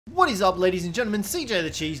What is up, ladies and gentlemen?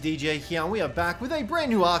 Cjthecheesedj here, and we are back with a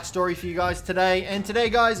brand new arc story for you guys today. And today,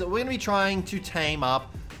 guys, we're going to be trying to tame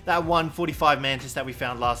up that 145 mantis that we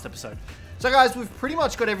found last episode. So, guys, we've pretty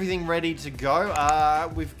much got everything ready to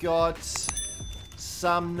go. We've got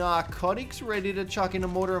some narcotics ready to chuck in a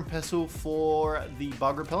mortar and pestle for the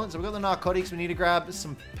bug repellent. So we've got the narcotics. We need to grab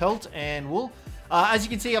some pelt and wool. As you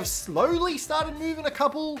can see, I've slowly started moving a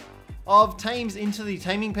couple of tames into the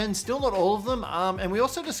taming pen, still not all of them, and we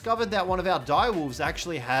also discovered that one of our direwolves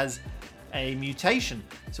actually has a mutation.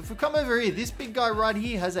 So if we come over here, this big guy right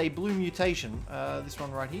here has a blue mutation. This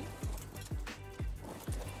one right here,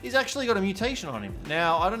 he's actually got a mutation on him.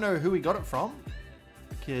 Now, I don't know who he got it from,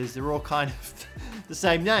 because they're all kind of the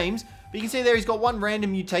same names, but you can see there he's got one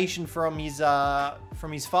random mutation from his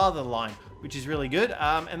father line, which is really good,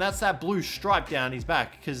 and that's that blue stripe down his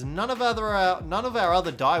back, because none of our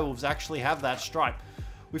other direwolves actually have that stripe.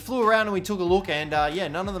 We flew around and we took a look, and yeah,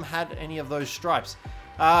 none of them had any of those stripes.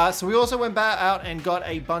 So we also went back out and got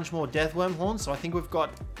a bunch more deathworm horns, so I think we've got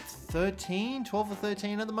 12 or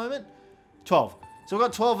 13 at the moment? 12. So we've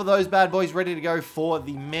got 12 of those bad boys ready to go for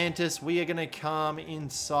the mantis. We are going to come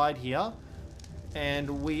inside here,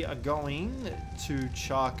 and we are going to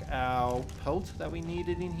chuck our pelt that we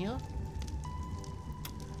needed in here.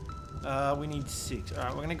 We need 6. Alright,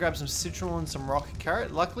 we're going to grab some citral and some rock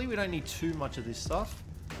carrot. Luckily, we don't need too much of this stuff.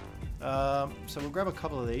 So we'll grab a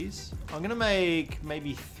couple of these. I'm going to make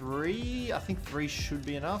maybe 3. I think 3 should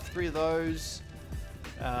be enough. 3 of those.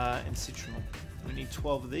 And citral. We need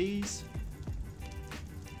 12 of these.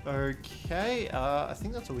 Okay. I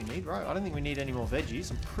think that's all we need, right? I don't think we need any more veggies.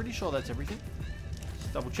 I'm pretty sure that's everything.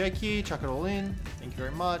 Just double check here. Chuck it all in. Thank you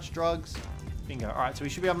very much. Drugs. Bingo. Alright, so we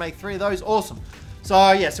should be able to make 3 of those. Awesome.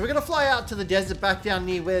 So yeah, so we're going to fly out to the desert back down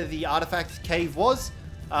near where the artifact cave was.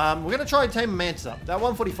 We're going to try and tame a mantis up. That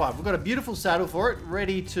 145, we've got a beautiful saddle for it,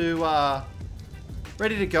 ready to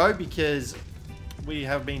go, because we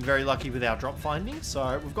have been very lucky with our drop finding.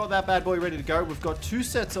 So we've got that bad boy ready to go. We've got 2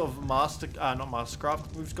 sets of not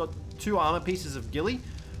mastercraft. We've got 2 armor pieces of ghillie,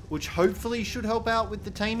 which hopefully should help out with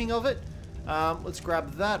the taming of it. Let's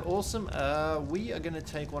grab that. Awesome. We are going to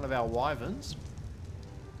take one of our wyverns.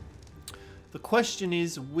 The question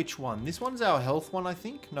is, which one? This one's our health one, I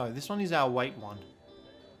think. No, this one is our weight one.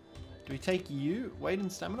 Do we take you, weight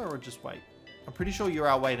and stamina, or just weight? I'm pretty sure you're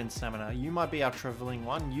our weight and stamina. You might be our traveling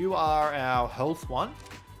one. You are our health one.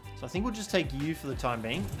 So I think we'll just take you for the time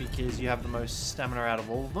being, because you have the most stamina out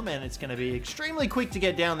of all of them, and it's going to be extremely quick to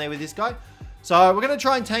get down there with this guy. So we're going to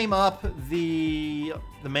try and tame up the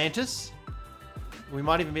mantis. We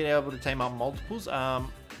might even be able to tame up multiples.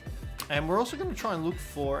 And we're also going to try and look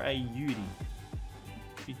for a Yudi,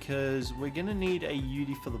 because we're going to need a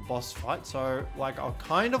Yudi for the boss fight. So, like, I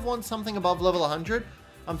kind of want something above level 100.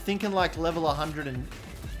 I'm thinking like level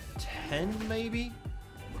 110 maybe?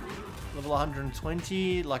 Level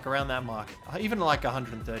 120, like around that mark. Even like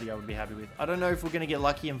 130 I would be happy with. I don't know if we're going to get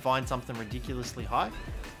lucky and find something ridiculously high,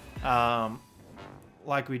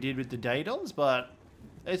 like we did with the Daedons, but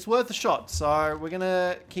it's worth a shot. So we're going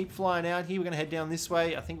to keep flying out here. We're going to head down this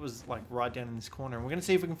way. I think it was like right down in this corner. And we're going to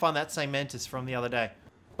see if we can find that same mantis from the other day.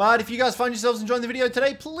 But if you guys find yourselves enjoying the video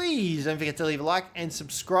today, please don't forget to leave a like and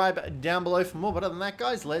subscribe down below for more. But other than that,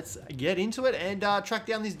 guys, let's get into it and track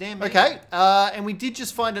down this damn mantis. Okay, and we did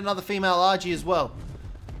just find another female Argy as well.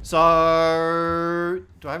 So,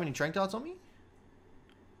 do I have any trank darts on me?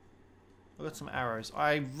 I've got some arrows.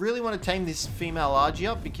 I really want to tame this female Argy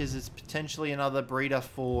up, because it's potentially another breeder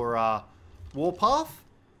for Warpath.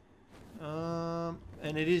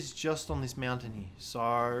 And it is just on this mountain here. So,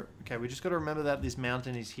 okay, we just got to remember that this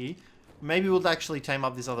mountain is here. Maybe we'll actually tame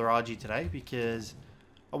up this other Argy today, because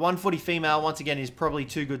a 140 female, once again, is probably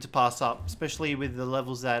too good to pass up, especially with the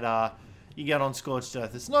levels that you get on Scorched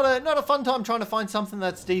Earth. It's not a fun time trying to find something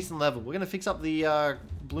that's decent level. We're going to fix up the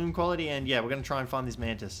bloom quality, and yeah, we're going to try and find this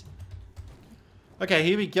mantis. Okay,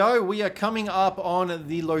 here we go. We are coming up on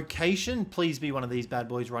the location. Please be one of these bad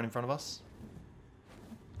boys right in front of us.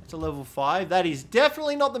 It's a level 5. That is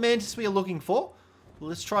definitely not the mantis we are looking for. Well,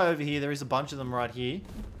 let's try over here. There is a bunch of them right here.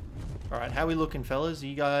 Alright, how are we looking, fellas? Are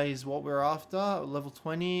you guys what we're after? Level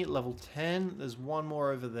 20, level 10. There's one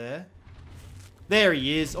more over there. There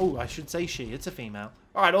he is. Oh, I should say she. It's a female.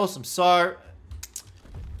 Alright, awesome. So,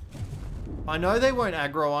 I know they won't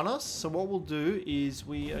aggro on us. So what we'll do is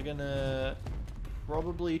we are going to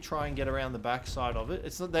probably try and get around the back side of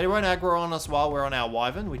it. They won't aggro on us while we're on our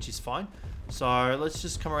wyvern, which is fine. So let's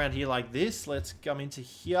just come around here like this. Let's come into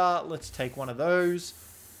here. Let's take one of those.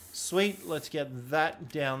 Sweet. Let's get that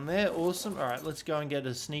down there. Awesome. All right, let's go and get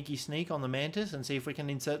a sneaky sneak on the mantis and see if we can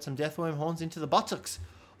insert some deathworm horns into the buttocks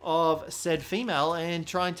of said female and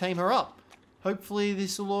try and tame her up. Hopefully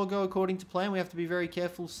this will all go according to plan. We have to be very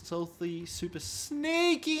careful, stealthy, super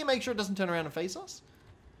sneaky. Make sure it doesn't turn around and face us.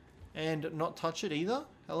 And not touch it either.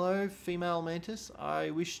 Hello, female mantis.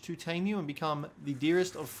 I wish to tame you and become the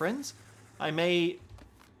dearest of friends. I may...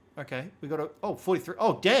 Okay, we got a... Oh, 43.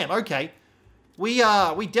 Oh, damn, okay. We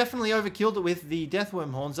definitely overkilled it with the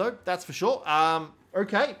deathworm horns, though. That's for sure.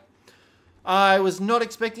 Okay. I was not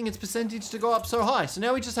expecting its percentage to go up so high. So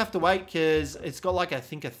now we just have to wait because it's got like, I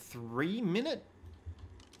think, a 3-minute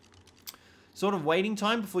sort of waiting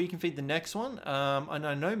time before you can feed the next one. And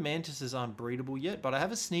I know mantises aren't breedable yet, but I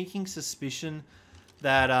have a sneaking suspicion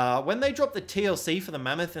that when they drop the TLC for the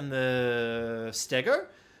mammoth and the stego,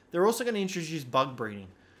 they're also going to introduce bug breeding.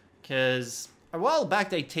 Because a while back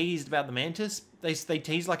they teased about the mantis. They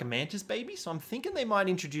teased like a mantis baby, so I'm thinking they might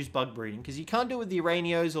introduce bug breeding because you can't do it with the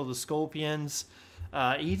Uranios or the Scorpions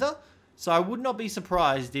either. So I would not be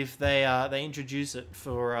surprised if they introduce it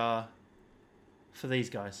for these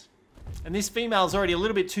guys. And this female's already a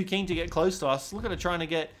little bit too keen to get close to us. Look at her trying to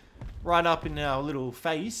get right up in our little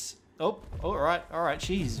face. Oh, all right.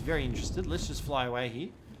 She's very interested. Let's just fly away here.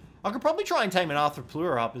 I could probably try and tame an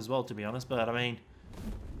Arthroplura up as well, to be honest, but I mean,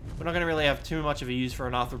 we're not going to really have too much of a use for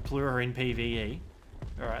an Arthroplura in PvE.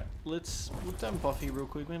 Alright, we'll dump off here real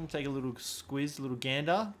quick. We're going to take a little squiz, a little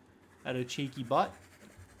gander at her cheeky butt.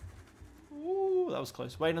 Ooh, that was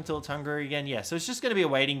close. Wait until it's hungry again. Yeah, so it's just going to be a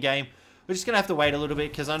waiting game. We're just going to have to wait a little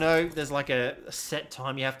bit because I know there's like a set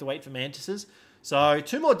time you have to wait for mantises. So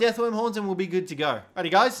 2 more deathworm horns and we'll be good to go.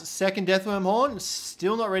 Alrighty guys, second deathworm horn,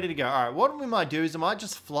 still not ready to go. Alright, what we might do is I might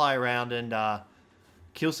just fly around and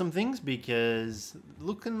kill some things because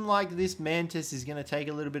looking like this mantis is going to take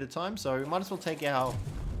a little bit of time. So we might as well take our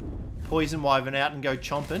poison wyvern out and go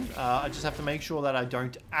chomping. I just have to make sure that I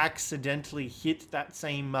don't accidentally hit that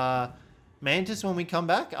same mantis when we come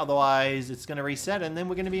back. Otherwise, it's going to reset and then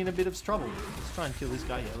we're going to be in a bit of trouble. Let's try and kill this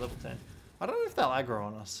guy here, level 10. I don't know if they'll aggro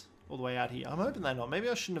on us all the way out here. I'm hoping they're not. Maybe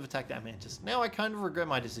I shouldn't have attacked that mantis. Now I kind of regret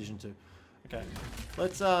my decision to. Okay,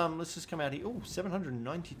 let's just come out here. Oh,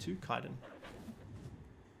 792 chitin.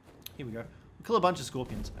 Here we go. We'll kill a bunch of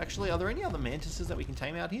scorpions. Actually, are there any other mantises that we can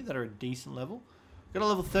tame out here that are a decent level? We've got a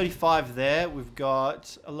level 35 there. We've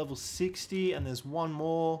got a level 60, and there's one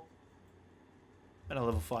more. And a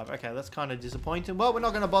level 5. Okay, that's kind of disappointing. Well, we're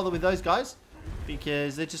not going to bother with those guys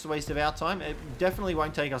because they're just a waste of our time. It definitely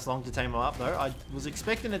won't take us long to tame them up, though. I was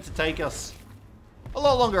expecting it to take us a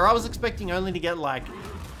lot longer. I was expecting only to get like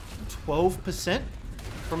 12%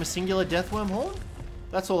 from a singular deathworm horn.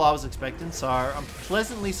 That's all I was expecting, so I'm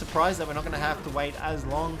pleasantly surprised that we're not going to have to wait as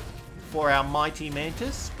long for our mighty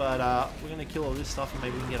mantis, but we're going to kill all this stuff and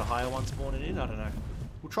maybe we can get a higher one spawning in. I don't know.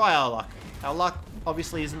 We'll try our luck. Our luck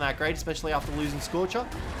obviously isn't that great, especially after losing Scorcher,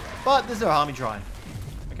 but there's no harm in trying.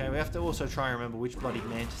 Okay, we have to also try and remember which bloody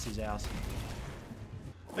mantis is ours.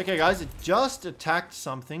 Okay, guys, it just attacked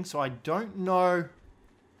something, so I don't know.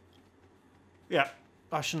 Yeah.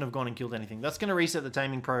 I shouldn't have gone and killed anything. That's going to reset the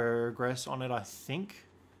taming progress on it, I think.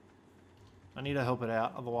 I need to help it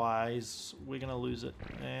out, otherwise we're going to lose it.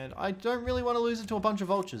 And I don't really want to lose it to a bunch of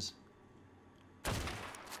vultures.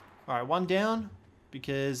 Alright, one down,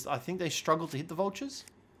 because I think they struggled to hit the vultures.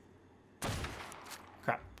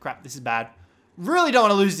 Crap, this is bad. Really don't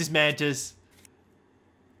want to lose this mantis.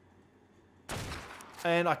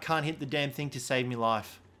 And I can't hit the damn thing to save me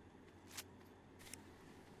life.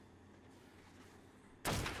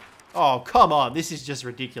 Oh, come on. This is just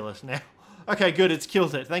ridiculous now. Okay, good. It's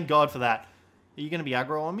killed it. Thank God for that. Are you going to be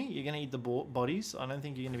aggro on me? You're going to eat the bodies? I don't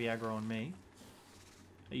think you're going to be aggro on me.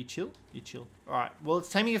 Are you chill? You're chill. Alright. Well, its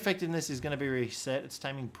taming effectiveness is going to be reset. Its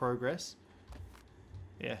taming progress.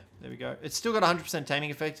 Yeah, there we go. It's still got 100% taming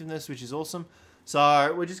effectiveness, which is awesome.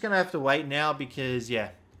 So, we're just going to have to wait now because,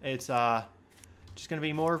 yeah, it's just going to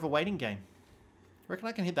be more of a waiting game. Reckon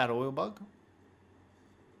I can hit that oil bug?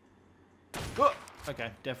 Oh!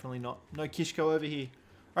 Okay, definitely not. No Kishko over here.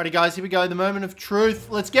 Alrighty, guys, here we go. The moment of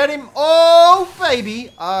truth. Let's get him. Oh,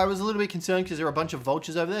 baby. I was a little bit concerned because there were a bunch of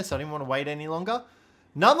vultures over there, so I didn't want to wait any longer.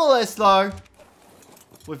 Nonetheless, though,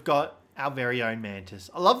 we've got our very own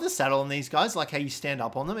mantis. I love the saddle on these guys, like how you stand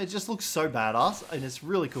up on them. It just looks so badass, and it's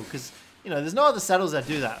really cool because, you know, there's no other saddles that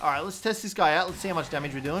do that. Alright, let's test this guy out. Let's see how much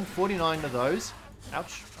damage we're doing. 49 of those.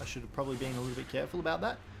 Ouch. I should have probably been a little bit careful about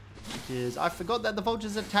that. Because I forgot that the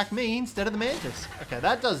vultures attack me instead of the mantis. Okay,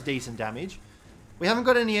 that does decent damage. We haven't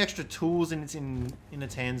got any extra tools in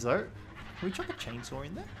its hands though. Can we chuck a chainsaw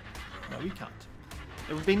in there? No, we can't.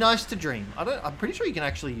 It would be nice to dream. I'm pretty sure you can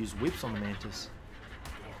actually use whips on the mantis.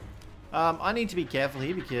 I need to be careful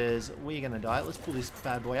here because we're gonna die. Let's pull this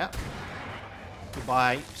bad boy out.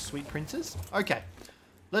 Goodbye, sweet princess. Okay.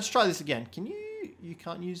 Let's try this again. Can you... You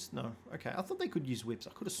can't use... No. Okay, I thought they could use whips.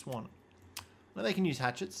 I could have sworn. No, they can use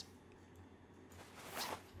hatchets.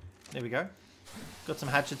 There we go. Got some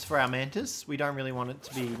hatchets for our mantis. We don't really want it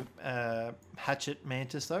to be hatchet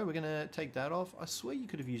mantis, though. We're going to take that off. I swear you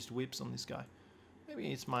could have used whips on this guy.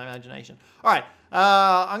 Maybe it's my imagination. All right.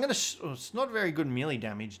 I'm going to... Oh, it's not very good melee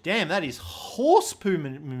damage. Damn, that is horse poo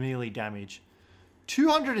melee damage.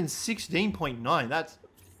 216.9.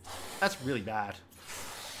 That's really bad.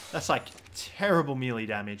 That's like terrible melee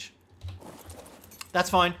damage. That's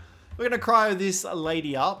fine. We're going to cryo this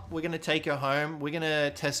lady up. We're going to take her home. We're going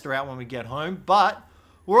to test her out when we get home. But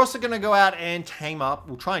we're also going to go out and tame up.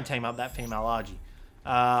 We'll try and tame up that female Argy.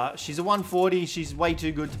 She's a 140. She's way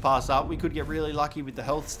too good to pass up. We could get really lucky with the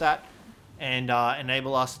health stat and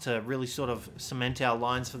enable us to really sort of cement our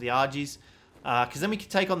lines for the Argies. Because then we can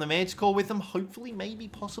take on the Manticore with them. Hopefully, maybe,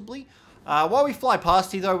 possibly. While we fly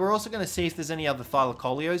past here, though, we're also going to see if there's any other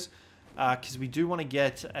Thylacolios. Because we do want to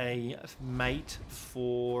get a mate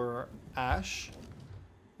for Ash.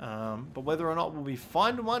 But whether or not we'll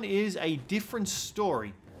find one is a different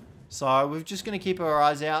story. So we're just going to keep our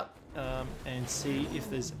eyes out and see if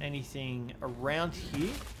there's anything around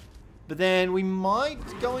here. But then we might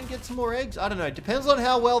go and get some more eggs. I don't know. It depends on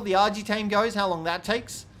how well the Argy tame goes, how long that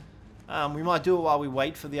takes. We might do it while we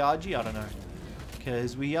wait for the Argy. I don't know.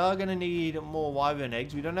 Because we are going to need more wyvern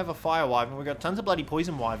eggs. We don't have a fire wyvern. We've got tons of bloody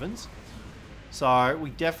poison wyverns. So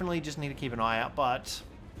we definitely just need to keep an eye out. But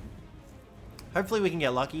hopefully we can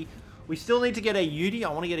get lucky. We still need to get a Uti.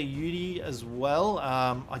 I want to get a Uti as well.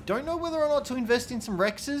 I don't know whether or not to invest in some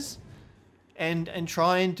Rexes. And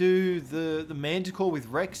try and do the Manticore with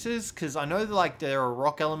Rexes. Because I know that, like, there are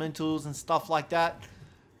rock elementals and stuff like that.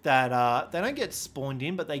 That they don't get spawned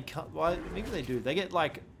in. But they can't. Well, maybe they do. They get,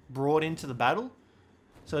 like, brought into the battle.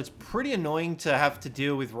 So it's pretty annoying to have to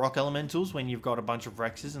deal with rock elementals when you've got a bunch of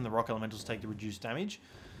Rexes and the rock elementals take the reduced damage.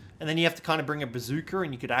 And then you have to kind of bring a bazooka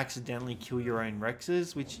and you could accidentally kill your own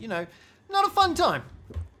Rexes, which, you know, not a fun time.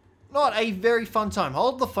 Not a very fun time.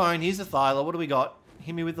 Hold the phone. Here's the Thyla. What do we got?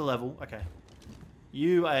 Hit me with the level. Okay.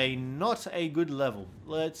 You are not a good level.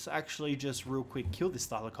 Let's actually just real quick kill this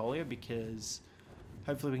Thylacolia because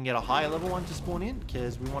hopefully we can get a higher level one to spawn in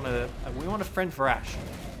because we want a friend for Ash.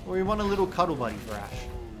 Or we want a little cuddle buddy for Ash.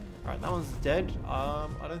 Alright, that one's dead. I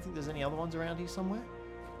don't think there's any other ones around here somewhere.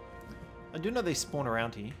 I do know they spawn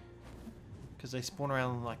around here. Because they spawn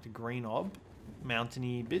around like the green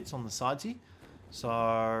mountainy bits on the sides here.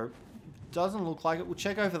 So, doesn't look like it. We'll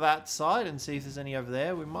check over that side and see if there's any over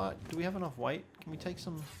there. We might... Do we have enough weight? Can we take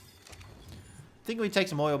some... I think we take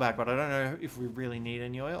some oil back, but I don't know if we really need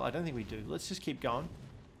any oil. I don't think we do. Let's just keep going.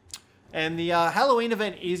 And the Halloween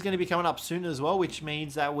event is going to be coming up soon as well, which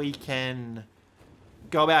means that we can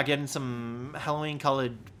go about getting some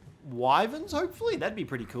Halloween-coloured wyverns, hopefully. That'd be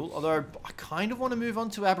pretty cool. Although, I kind of want to move on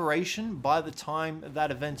to Aberration by the time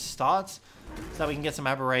that event starts, so that we can get some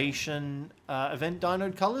Aberration event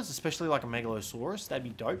dinoed colours, especially like a Megalosaurus. That'd be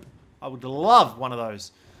dope. I would love one of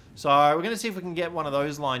those. So, we're going to see if we can get one of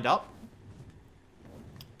those lined up.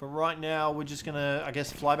 But right now, we're just going to, I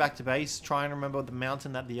guess, fly back to base, try and remember the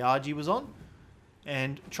mountain that the Argy was on,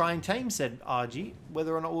 and try and tame said Argy.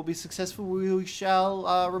 Whether or not we'll be successful, we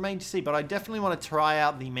shall remain to see. But I definitely want to try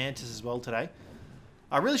out the mantis as well today.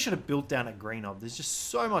 I really should have built down at Greenob. There's just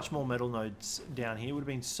so much more metal nodes down here. It would have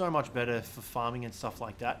been so much better for farming and stuff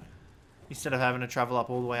like that, instead of having to travel up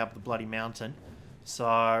all the way up the bloody mountain.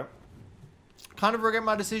 So... kind of regret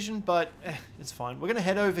my decision, but it's fine. We're going to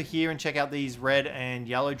head over here and check out these red and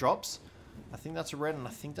yellow drops. I think that's a red and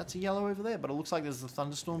I think that's a yellow over there, but it looks like there's a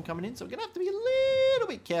thunderstorm coming in, so we're going to have to be a little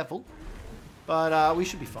bit careful. But we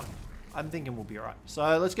should be fine. I'm thinking we'll be alright.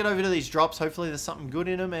 So let's get over to these drops. Hopefully there's something good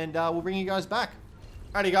in them, and we'll bring you guys back.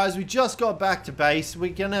 Alrighty guys, we just got back to base.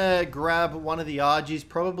 We're going to grab one of the Argies,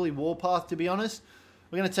 probably Warpath to be honest.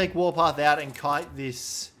 We're going to take Warpath out and kite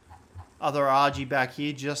this other Argy back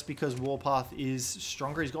here just because Warpath is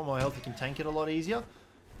stronger. He's got more health. He can tank it a lot easier.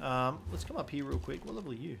 Let's come up here real quick. What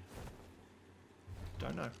level are you?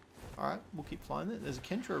 Don't know. Alright, we'll keep flying there. There's a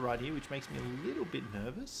Kentra right here, which makes me a little bit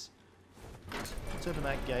nervous. Let's open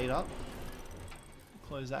that gate up.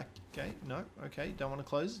 Close that gate. No. Okay, don't want to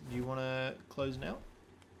close. Do you want to close now?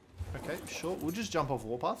 Okay, sure. We'll just jump off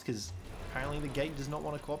Warpath because apparently the gate does not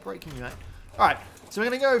want to cooperate. Can you, mate? Alright, so we're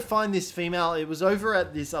going to go find this female. It was over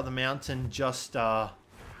at this other mountain just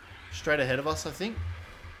straight ahead of us, I think.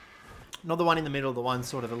 Not the one in the middle, the one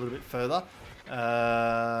sort of a little bit further.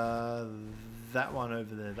 That one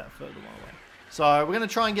over there, that further one away. So we're going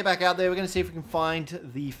to try and get back out there. We're going to see if we can find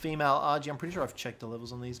the female Argy. I'm pretty sure I've checked the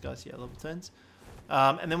levels on these guys. Yeah, level 10s.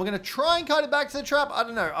 And then we're going to try and kite it back to the trap. I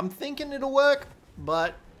don't know. I'm thinking it'll work.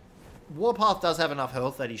 but Warpath does have enough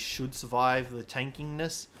health that he should survive the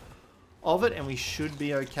tankingness of it, and we should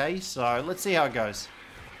be okay. So let's see how it goes.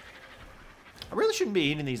 I really shouldn't be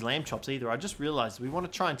eating these lamb chops either. I just realized we want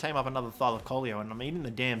to try and tame up another thylacoleo, and I'm eating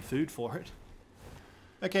the damn food for it.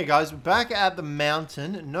 Okay, guys, we're back at the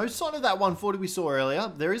mountain. No sign of that 140 we saw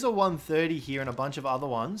earlier. There is a 130 here and a bunch of other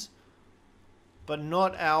ones, but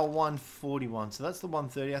not our 141. So that's the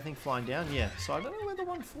 130, I think, flying down. Yeah, so I don't know where the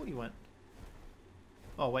 140 went.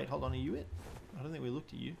 Oh, wait, hold on. Are you it? I don't think we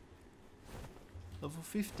looked at you. Level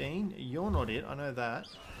 15. You're not it. I know that.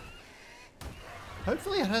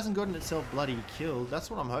 Hopefully it hasn't gotten itself bloody killed.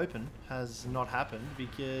 That's what I'm hoping has not happened,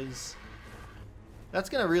 because that's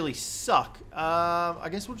going to really suck. I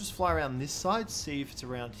guess we'll just fly around this side, see if it's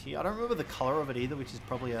around here. I don't remember the color of it either, which is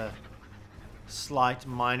probably a slight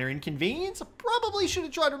minor inconvenience. I probably should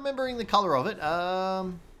have tried remembering the color of it.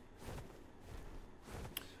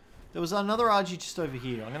 There was another RG just over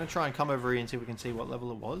here. I'm going to try and come over here and see if we can see what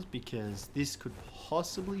level it was, because this could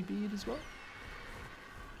possibly be it as well.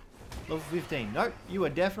 Level 15. Nope, you are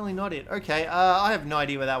definitely not it. Okay, I have no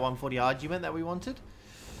idea where that 140 RG went that we wanted.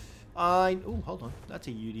 Oh, hold on. That's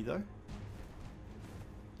a Uti though.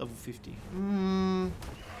 Level 50.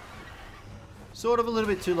 Sort of a little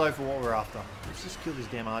bit too low for what we're after. Let's just kill this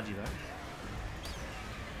damn RG though.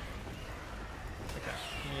 Okay,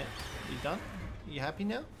 yeah. You done? You happy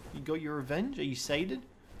now? You got your revenge? Are you sated?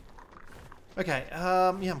 Okay, yeah,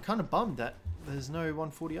 I'm kind of bummed that there's no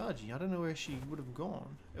 140 RG. I don't know where she would have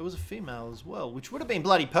gone. It was a female as well, which would have been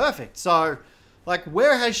bloody perfect. So, like,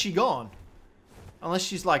 where has she gone? Unless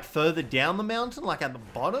she's, like, further down the mountain, like at the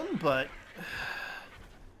bottom, but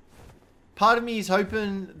part of me is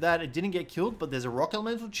hoping that it didn't get killed, but there's a rock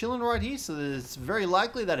elemental chilling right here, so it's very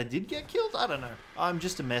likely that it did get killed. I don't know. I'm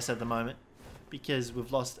just a mess at the moment because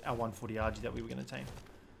we've lost our 140 RG that we were going to tame.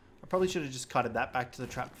 I probably should have just cutted that back to the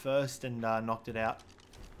trap first and knocked it out,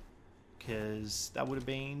 because that would have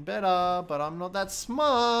been better, but I'm not that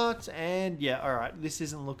smart. And yeah, alright, this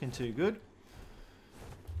isn't looking too good.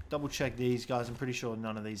 Double check these guys. I'm pretty sure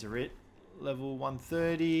none of these are it. Level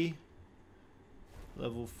 130.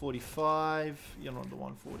 Level 45. You're not the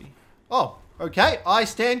 140. Oh, okay. I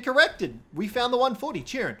stand corrected. We found the 140.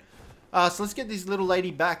 Cheering. So let's get this little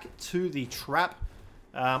lady back to the trap.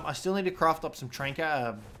 I still need to craft up some trank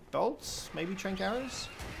bolts. Maybe trank arrows.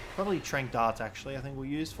 Probably trank darts, actually, I think we'll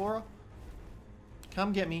use for her.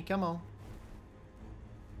 Come get me. Come on.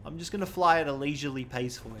 I'm just going to fly at a leisurely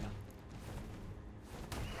pace for you.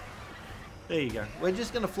 There you go. We're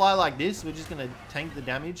just going to fly like this. We're just going to tank the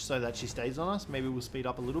damage so that she stays on us. Maybe we'll speed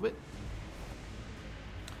up a little bit,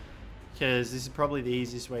 because this is probably the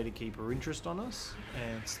easiest way to keep her interest on us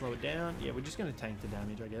and slow it down. Yeah, we're just going to tank the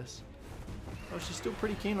damage, I guess. Oh, she's still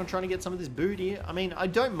pretty keen on trying to get some of this booty. I mean, I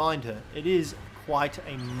don't mind her. It is quite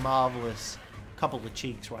a marvelous couple of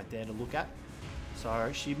cheeks right there to look at.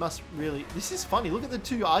 So she must really... This is funny. Look at the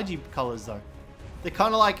two RG colors, though. They're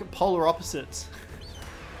kind of like polar opposites.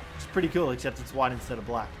 It's pretty cool, except it's white instead of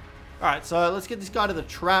black. Alright, so let's get this guy to the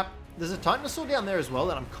trap. There's a Titanosaur down there as well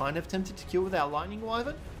that I'm kind of tempted to kill with our lightning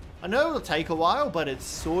wyvern. I know it'll take a while, but it's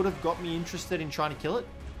sort of got me interested in trying to kill it.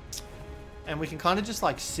 And we can kind of just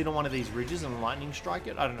like sit on one of these ridges and lightning strike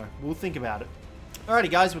it. I don't know. We'll think about it.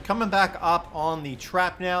 Alrighty, guys. We're coming back up on the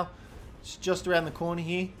trap now. It's just around the corner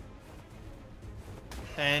here.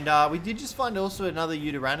 And we did just find also another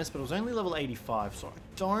Uranus, but it was only level 85. So I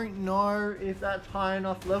don't know if that's high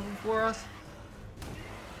enough level for us.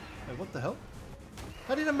 Wait, what the hell?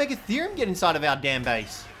 How did a Megatherium get inside of our damn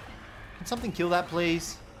base? Can something kill that,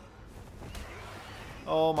 please?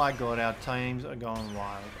 Oh my god, our tames are going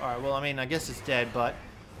wild. Alright, well, I mean, I guess it's dead, but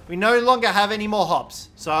we no longer have any more hops.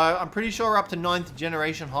 So I'm pretty sure we're up to 9th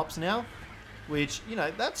generation hops now, which, you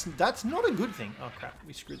know, that's not a good thing. Oh crap,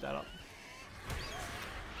 we screwed that up.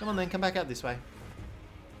 Come on then, come back out this way.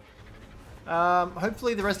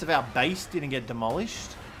 Hopefully the rest of our base didn't get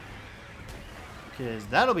demolished, because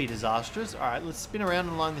that'll be disastrous. Alright, let's spin around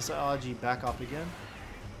and line this RG back up again.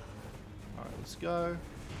 Alright, let's go.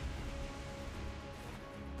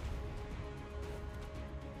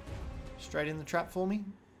 Straight in the trap for me.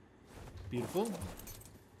 Beautiful.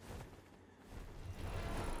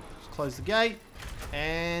 Just close the gate.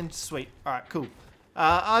 And sweet. Alright, cool.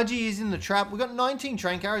 RG is in the trap. We've got 19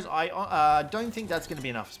 trank arrows. I don't think that's going to be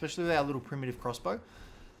enough, especially with our little primitive crossbow.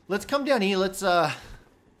 Let's come down here. Let's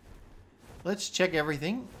check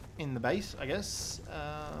everything in the base, I guess,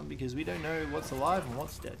 because we don't know what's alive and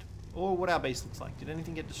what's dead, or what our base looks like. Did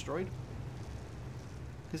anything get destroyed?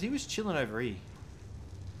 Because he was chilling over here.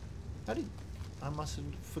 I must have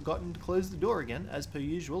forgotten to close the door again, as per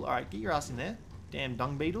usual. Alright, get your ass in there. Damn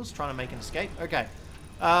dung beetles trying to make an escape. Okay.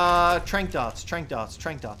 Trank darts.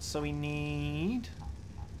 So we need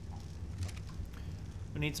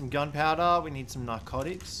some gunpowder. We need some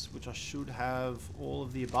narcotics, which I should have all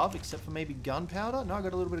of the above, except for maybe gunpowder. No, I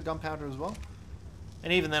got a little bit of gunpowder as well.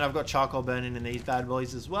 And even then, I've got charcoal burning in these bad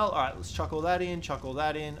boys as well. All right, let's chuck all that in.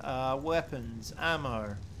 Weapons,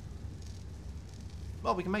 ammo.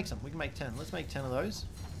 Well, we can make some. We can make 10. Let's make 10 of those.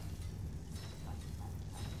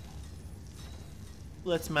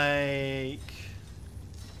 Let's make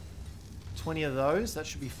 20 of those. That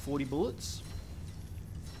should be 40 bullets.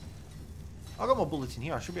 I've got more bullets in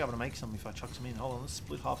here. I should be able to make some if I chuck some in. Hold on, let's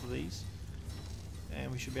split half of these.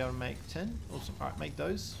 And we should be able to make 10. Awesome. Alright, make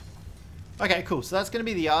those. Okay, cool. So that's going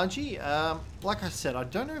to be the RG. Like I said, I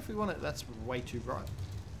don't know if we want to... That's way too bright.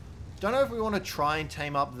 Don't know if we want to try and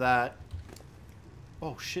tame up that...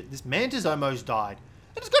 Oh, shit. This mantis almost died.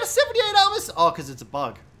 And it's got a 78 armor... Oh, because it's a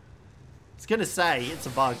bug. It's going to say it's a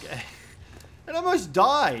bug. It almost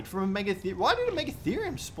died from a megatherium. Why did a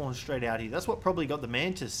megatherium spawn straight out here? That's what probably got the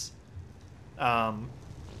mantis.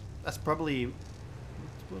 That's probably...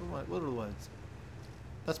 What are the words?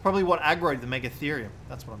 That's probably what aggroed the megatherium.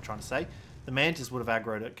 That's what I'm trying to say. The mantis would have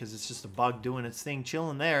aggroed it because it's just a bug doing its thing,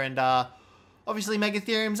 chilling there. And obviously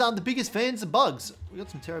megatheriums aren't the biggest fans of bugs. We got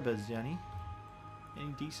some terrorbirds down here.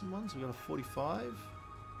 Any decent ones? We got a 45.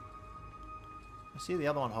 I see the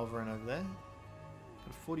other one hovering over there. Got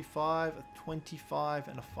a 45, a 25,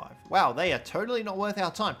 and a 5. Wow, they are totally not worth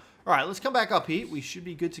our time. All right, let's come back up here. We should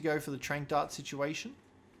be good to go for the trank dart situation.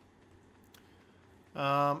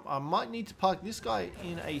 I might need to park this guy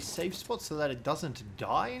in a safe spot so that it doesn't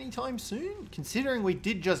die anytime soon. Considering we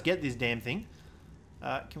did just get this damn thing.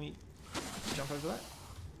 Can we jump over that?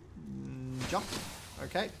 Jump.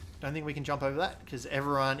 Okay. Don't think we can jump over that because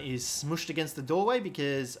everyone is smushed against the doorway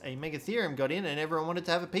because a megatherium got in and everyone wanted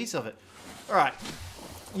to have a piece of it. Alright.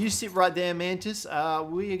 You sit right there, Mantis. We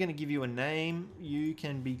are going to give you a name. You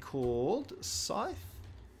can be called Scythe.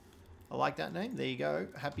 I like that name. There you go.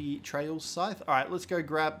 Happy Trails Scythe. Alright, let's go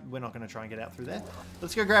grab... We're not going to try and get out through there.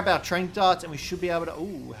 Let's go grab our trank darts and we should be able to...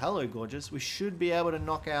 Oh, hello, gorgeous. We should be able to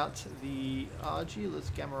knock out the RG.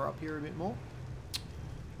 Let's gamma up here a bit more.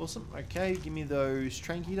 Awesome. Okay, give me those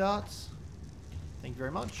tranky darts. Thank you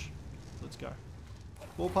very much. Let's go.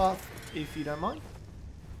 Warpath, if you don't mind.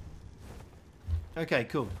 Okay,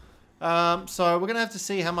 cool. So we're going to have to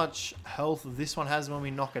see how much health this one has when we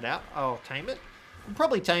knock it out. I'll tame it. We'll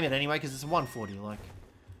probably tame it anyway because it's a 140. Like,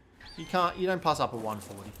 you don't pass up a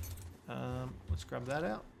 140. Let's grab that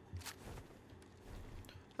out.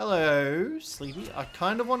 Hello, Sleepy. I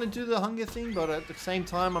kind of want to do the hunger thing, but at the same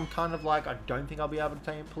time, I'm kind of like, I don't think I'll be able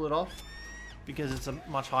to pull it off because it's a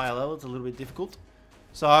much higher level. It's a little bit difficult.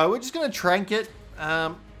 So we're just going to trank it.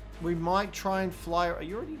 We might try and fly... Are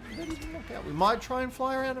you already ready to knock out? We might try and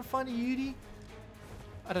fly around and find a Uti.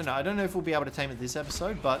 I don't know. I don't know if we'll be able to tame it this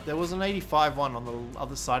episode, but there was an 85 one on the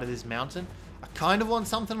other side of this mountain. I kind of want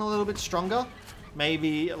something a little bit stronger.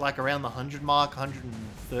 Maybe like around the 100 mark,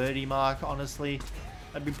 130 mark, honestly.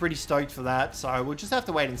 I'd be pretty stoked for that, so we'll just have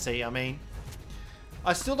to wait and see. I mean,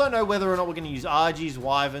 I still don't know whether or not we're going to use RGs,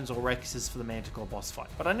 Wyverns, or Rexes for the Manticore boss fight.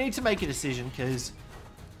 But I need to make a decision, because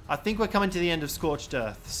I think we're coming to the end of Scorched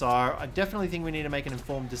Earth. So I definitely think we need to make an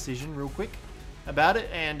informed decision real quick about it.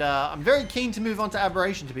 And I'm very keen to move on to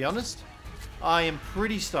Aberration, to be honest. I am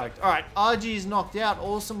pretty stoked. Alright, RG is knocked out.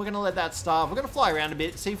 Awesome. We're going to let that starve. We're going to fly around a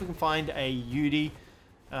bit, see if we can find a Uti.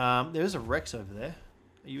 There's a Rex over there.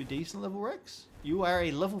 Are you a decent level Rex? You are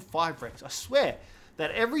a level 5 Rex. I swear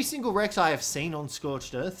that every single Rex I have seen on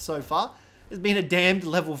Scorched Earth so far has been a damned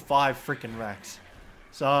level 5 freaking Rex.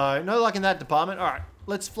 So, no luck in that department. Alright,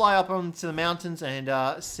 let's fly up onto the mountains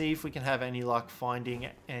and see if we can have any luck finding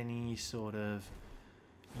any sort of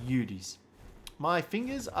Utis. My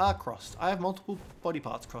fingers are crossed. I have multiple body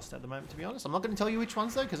parts crossed at the moment, to be honest. I'm not going to tell you which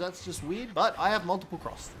ones, though, because that's just weird, but I have multiple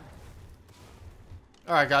crossed.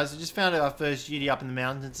 Alright guys, I just found our first Uti up in the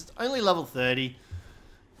mountains. It's only level 30.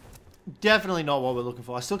 Definitely not what we're looking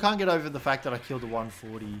for. I still can't get over the fact that I killed a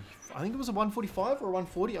 140. I think it was a 145 or a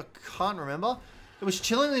 140. I can't remember. It was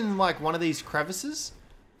chilling in like one of these crevices.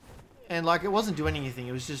 And like it wasn't doing anything.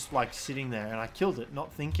 It was just like sitting there and I killed it,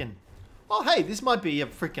 not thinking, oh hey, this might be a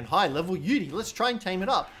freaking high level Uti. Let's try and tame it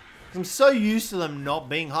up. I'm so used to them not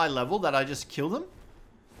being high level that I just kill them.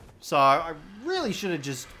 So I really should have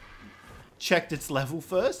just checked its level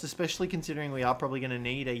first, especially considering we are probably going to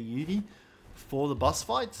need a Uti for the boss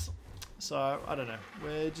fights. So, I don't know.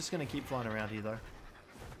 We're just going to keep flying around here, though.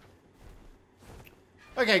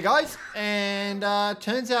 Okay, guys. And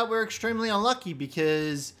turns out we're extremely unlucky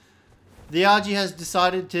because The RG has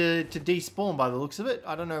decided to despawn by the looks of it.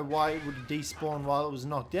 I don't know why it would despawn while it was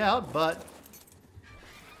knocked out, but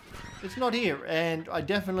it's not here. And I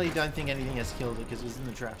definitely don't think anything has killed it because it was in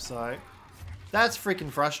the trap. So that's freaking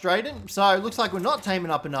frustrating. So it looks like we're not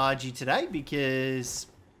taming up an RG today because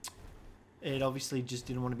it obviously just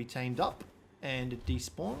didn't want to be tamed up. And it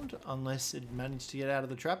despawned unless it managed to get out of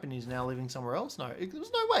the trap and is now living somewhere else. No, there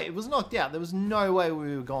was no way. It was knocked out. There was no way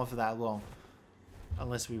we were gone for that long.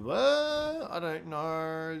 Unless we were. I don't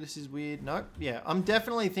know. This is weird. Nope. Yeah, I'm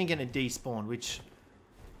definitely thinking it despawned, which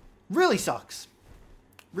really sucks.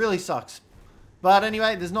 Really sucks. But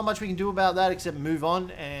anyway, there's not much we can do about that except move on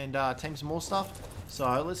and tame some more stuff.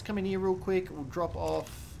 So let's come in here real quick. We'll drop off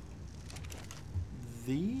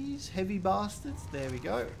these heavy bastards. There we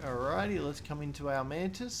go. Alrighty, let's come into our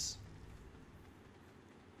mantis.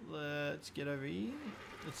 Let's get over here.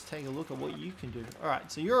 Let's take a look at what you can do. Alright,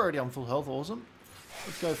 so you're already on full health. Awesome.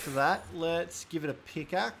 Let's go for that. Let's give it a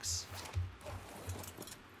pickaxe.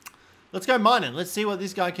 Let's go mining. Let's see what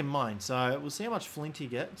this guy can mine. So we'll see how much flint he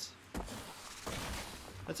gets.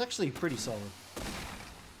 That's actually pretty solid.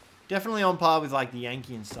 Definitely on par with like the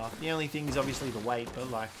Yankee and stuff. The only thing is obviously the weight, but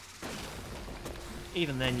like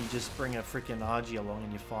even then you just bring a freaking RG along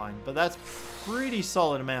and you're fine. But that's pretty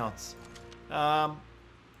solid amounts.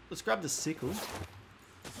 Let's grab the sickle.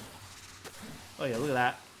 Oh yeah, look at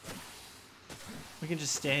that. We can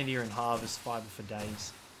just stand here and harvest fiber for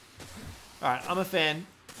days. Alright, I'm a fan.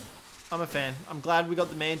 I'm a fan. I'm glad we got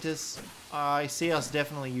the mantis. I see us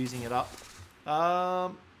definitely using it up.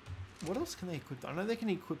 What else can they equip? I know they can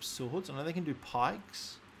equip swords. I know they can do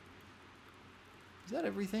pikes. Is that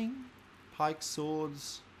everything? Pikes,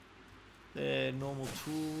 swords, their normal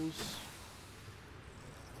tools.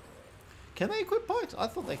 Can they equip pikes? I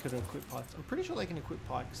thought they could equip pikes. I'm pretty sure they can equip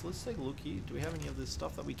pikes. Let's take a look here. Do we have any of this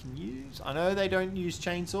stuff that we can use? I know they don't use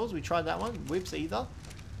chainsaws. We tried that one. Whips either.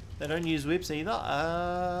 They don't use whips either.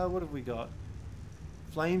 What have we got?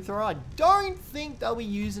 Flamethrower. I don't think they'll be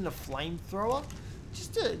using a flamethrower.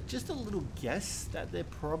 Just a little guess that they're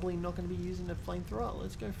probably not going to be using a flamethrower.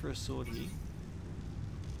 Let's go for a sword here.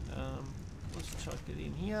 Let's chuck it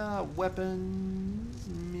in here. Weapons,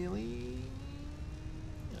 melee.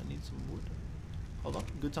 I need some wood. Hold on.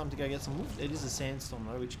 Good time to go get some wood. It is a sandstorm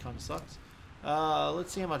though, which kind of sucks.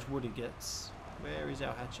 Let's see how much wood it gets. Where is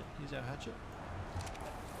our hatchet? Here's our hatchet.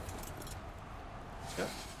 Let's go.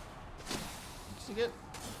 What's it get?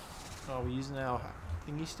 Oh, we're using our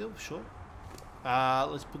thingy still? Sure.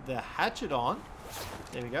 Let's put the hatchet on.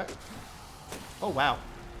 There we go. Oh, wow.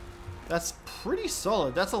 That's pretty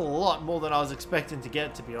solid. That's a lot more than I was expecting to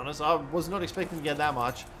get, to be honest. I was not expecting to get that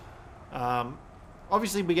much.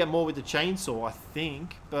 Obviously, we get more with the chainsaw, I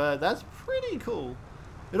think. But that's pretty cool.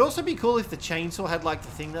 It'd also be cool if the chainsaw had like the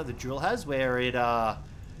thing that the drill has, where it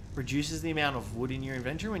reduces the amount of wood in your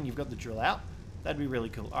inventory when you've got the drill out. That'd be really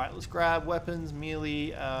cool. Alright, let's grab weapons,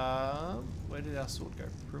 melee. Where did our sword go?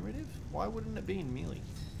 Primitive? Why wouldn't it be in melee?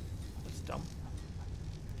 That's dumb.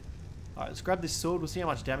 Alright, let's grab this sword. We'll see how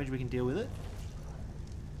much damage we can deal with it.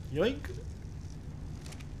 Yoink!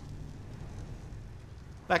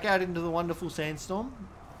 Back out into the wonderful sandstorm.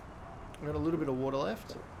 We've got a little bit of water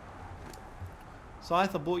left.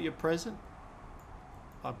 Scythe, I bought you a present.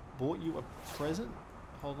 I bought you a present.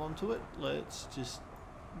 Hold on to it. Let's just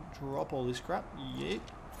drop all this crap. Yeah.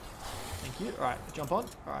 Thank you. Alright, jump on.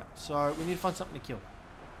 Alright, so we need to find something to kill.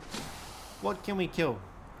 What can we kill?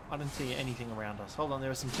 I don't see anything around us. Hold on,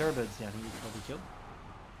 there are some terror birds down here you can probably kill.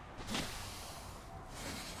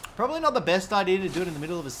 Probably not the best idea to do it in the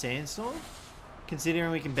middle of a sandstorm,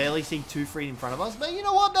 considering we can barely see 2 feet in front of us. But you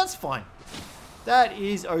know what? That's fine. That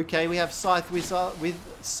is okay. We have Scythe with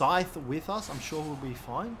us. I'm sure we'll be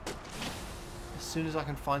fine. As soon as I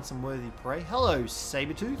can find some worthy prey. Hello,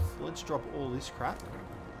 Sabertooth. Let's drop all this crap.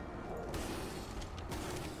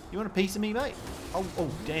 You want a piece of me, mate?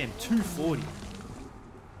 Oh damn, 240.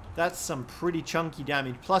 That's some pretty chunky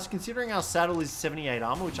damage. Plus, considering our saddle is 78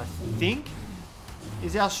 armor, which I think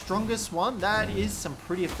is our strongest one, that is some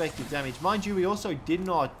pretty effective damage. Mind you, we also did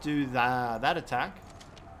not do that attack.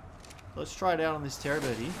 Let's try it out on this terror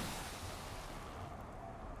bird here.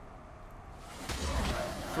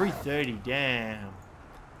 330, damn.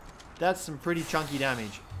 That's some pretty chunky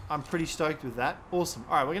damage. I'm pretty stoked with that. Awesome.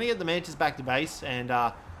 Alright, we're going to get the mantis back to base, and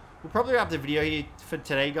we'll probably wrap the video here for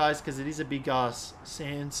today, guys, because it is a big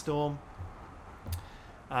sandstorm.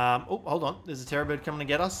 Oh, hold on. There's a terror bird coming to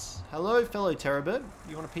get us. Hello, fellow terror bird.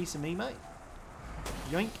 You want a piece of me, mate?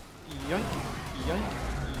 Yoink, yoink, yoink,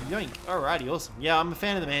 yoink. Alrighty, awesome. Yeah, I'm a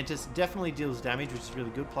fan of the mantis. Definitely deals damage, which is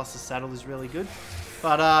really good. Plus the saddle is really good.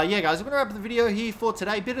 But yeah, guys, we're going to wrap up the video here for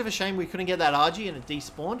today. Bit of a shame we couldn't get that RG and it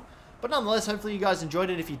despawned. But nonetheless, hopefully you guys enjoyed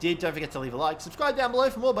it. If you did, don't forget to leave a like, subscribe down below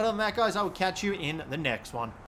for more. But other than that, guys, I will catch you in the next one.